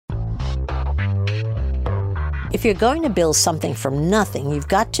If you're going to build something from nothing, you've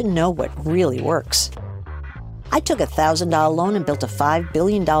got to know what really works. I took a $1,000 loan and built a $5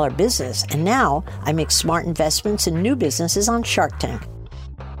 billion business, and now I make smart investments in new businesses on Shark Tank.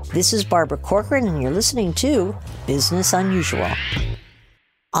 This is Barbara Corcoran, and you're listening to Business Unusual.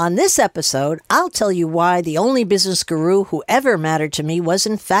 On this episode, I'll tell you why the only business guru who ever mattered to me was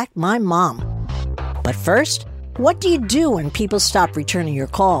in fact my mom. But first, what do you do when people stop returning your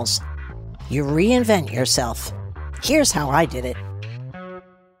calls? You reinvent yourself. Here's how I did it.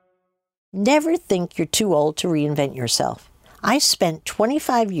 Never think you're too old to reinvent yourself. I spent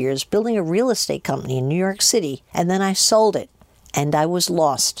 25 years building a real estate company in New York City, and then I sold it, and I was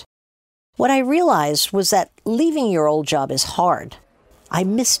lost. What I realized was that leaving your old job is hard. I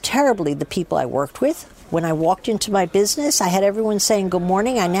missed terribly the people I worked with. When I walked into my business, I had everyone saying good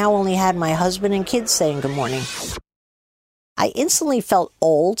morning. I now only had my husband and kids saying good morning. I instantly felt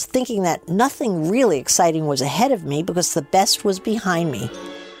old, thinking that nothing really exciting was ahead of me because the best was behind me.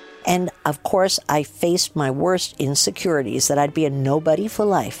 And, of course, I faced my worst insecurities, that I'd be a nobody for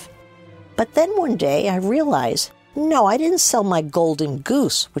life. But then one day I realized, no, I didn't sell my golden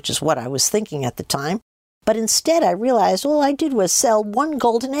goose, which is what I was thinking at the time. But instead I realized all I did was sell one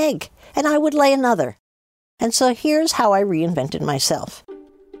golden egg, and I would lay another. And so here's how I reinvented myself.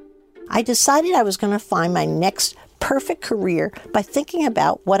 I decided I was going to find my next perfect career by thinking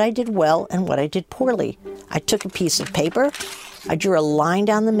about what I did well and what I did poorly. I took a piece of paper, I drew a line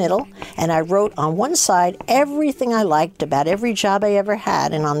down the middle, and I wrote on one side everything I liked about every job I ever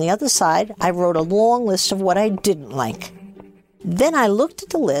had, and on the other side, I wrote a long list of what I didn't like. Then I looked at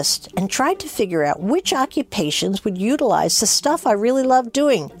the list and tried to figure out which occupations would utilize the stuff I really loved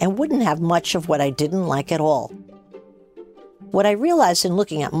doing and wouldn't have much of what I didn't like at all. What I realized in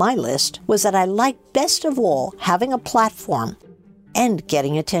looking at my list was that I liked best of all having a platform and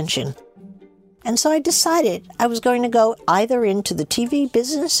getting attention. And so I decided I was going to go either into the TV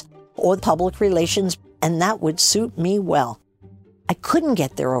business or public relations, and that would suit me well. I couldn't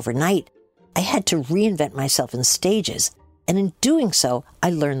get there overnight. I had to reinvent myself in stages, and in doing so,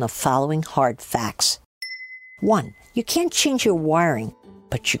 I learned the following hard facts. 1, you can't change your wiring,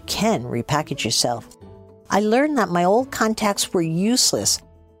 but you can repackage yourself. I learned that my old contacts were useless.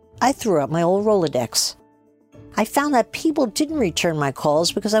 I threw out my old Rolodex. I found that people didn't return my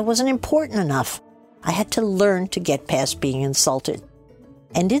calls because I wasn't important enough. I had to learn to get past being insulted.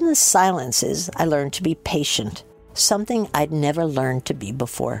 And in the silences, I learned to be patient, something I'd never learned to be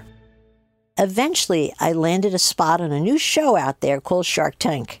before. Eventually, I landed a spot on a new show out there called Shark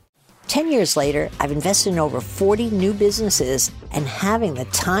Tank. 10 years later, I've invested in over 40 new businesses and having the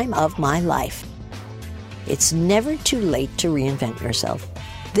time of my life. It's never too late to reinvent yourself.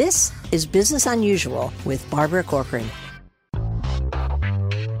 This is Business Unusual with Barbara Corcoran.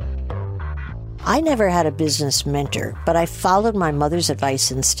 I never had a business mentor, but I followed my mother's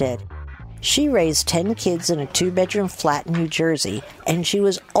advice instead. She raised 10 kids in a 2-bedroom flat in New Jersey, and she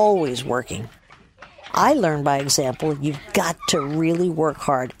was always working. I learned by example, you've got to really work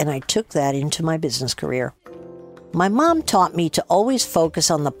hard, and I took that into my business career. My mom taught me to always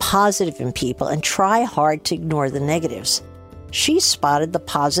focus on the positive in people and try hard to ignore the negatives. She spotted the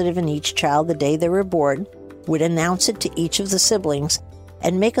positive in each child the day they were born, would announce it to each of the siblings,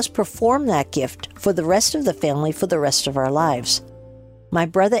 and make us perform that gift for the rest of the family for the rest of our lives. My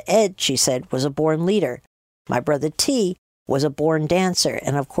brother Ed, she said, was a born leader. My brother T was a born dancer,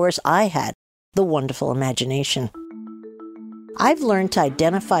 and of course I had the wonderful imagination. I've learned to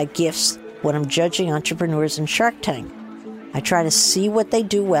identify gifts when I'm judging entrepreneurs in Shark Tank. I try to see what they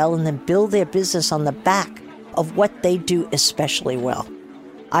do well and then build their business on the back of what they do especially well.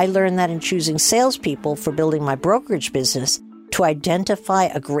 I learned that in choosing salespeople for building my brokerage business, to identify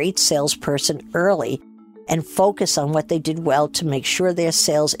a great salesperson early and focus on what they did well to make sure their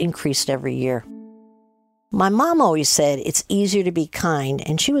sales increased every year. My mom always said it's easier to be kind,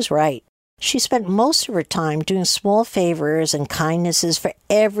 and she was right. She spent most of her time doing small favors and kindnesses for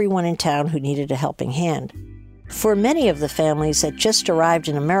everyone in town who needed a helping hand. For many of the families that just arrived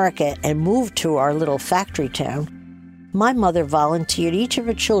in America and moved to our little factory town, my mother volunteered each of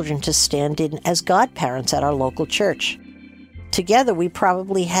her children to stand in as godparents at our local church. Together, we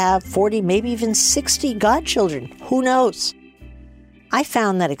probably have 40, maybe even 60 godchildren. Who knows? I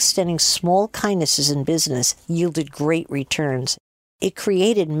found that extending small kindnesses in business yielded great returns. It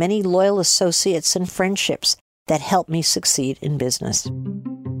created many loyal associates and friendships that helped me succeed in business.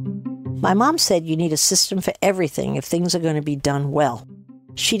 My mom said you need a system for everything if things are going to be done well.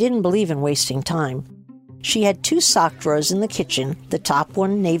 She didn't believe in wasting time. She had 2 sock drawers in the kitchen, the top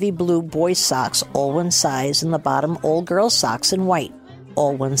one navy blue boys' socks, all one size, and the bottom all girls' socks in white,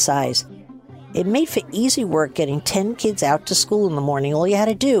 all one size. It made for easy work getting 10 kids out to school in the morning. All you had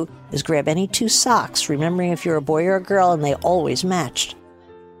to do is grab any 2 socks, remembering if you're a boy or a girl, and they always matched.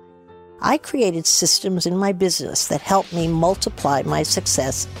 I created systems in my business that helped me multiply my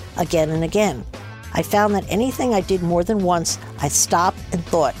success again and again. I found that anything I did more than once, I stopped and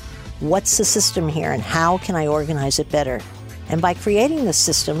thought, what's the system here and how can I organize it better? And by creating the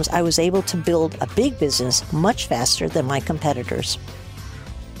systems, I was able to build a big business much faster than my competitors.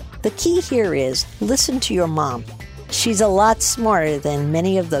 The key here is listen to your mom. She's a lot smarter than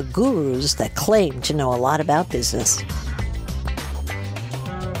many of the gurus that claim to know a lot about business.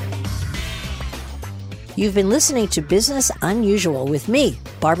 You've been listening to Business Unusual with me,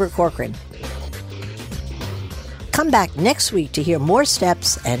 Barbara Corcoran. Come back next week to hear more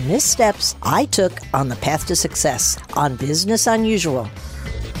steps and missteps I took on the path to success on Business Unusual.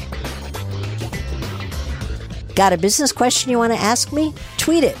 Got a business question you want to ask me?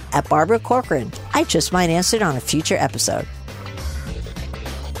 Tweet it at Barbara Corcoran. I just might answer it on a future episode.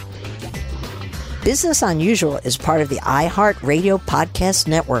 Business Unusual is part of the iHeartRadio Podcast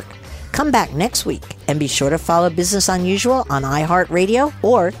Network. Come back next week and be sure to follow Business Unusual on iHeartRadio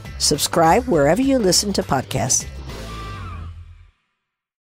or subscribe wherever you listen to podcasts.